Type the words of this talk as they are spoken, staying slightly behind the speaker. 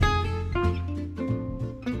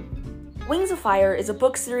Wings of Fire is a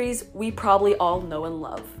book series we probably all know and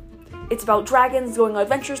love. It's about dragons going on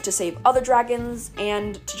adventures to save other dragons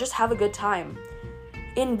and to just have a good time.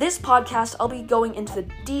 In this podcast, I'll be going into the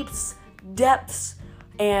deeps, depths,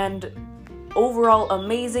 and overall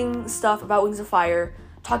amazing stuff about Wings of Fire,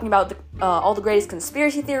 talking about all the greatest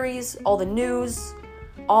conspiracy theories, all the news,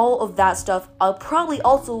 all of that stuff. I'll probably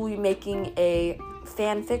also be making a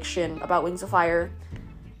fan fiction about Wings of Fire,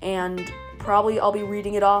 and probably I'll be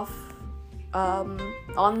reading it off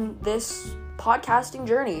on this podcasting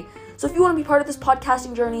journey. So if you want to be part of this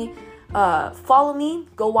podcasting journey, follow me,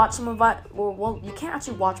 go watch some of my, well, you can't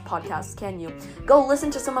actually watch podcasts, can you? Go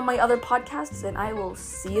listen to some of my other podcasts, and I will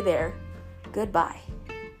see you there. Goodbye.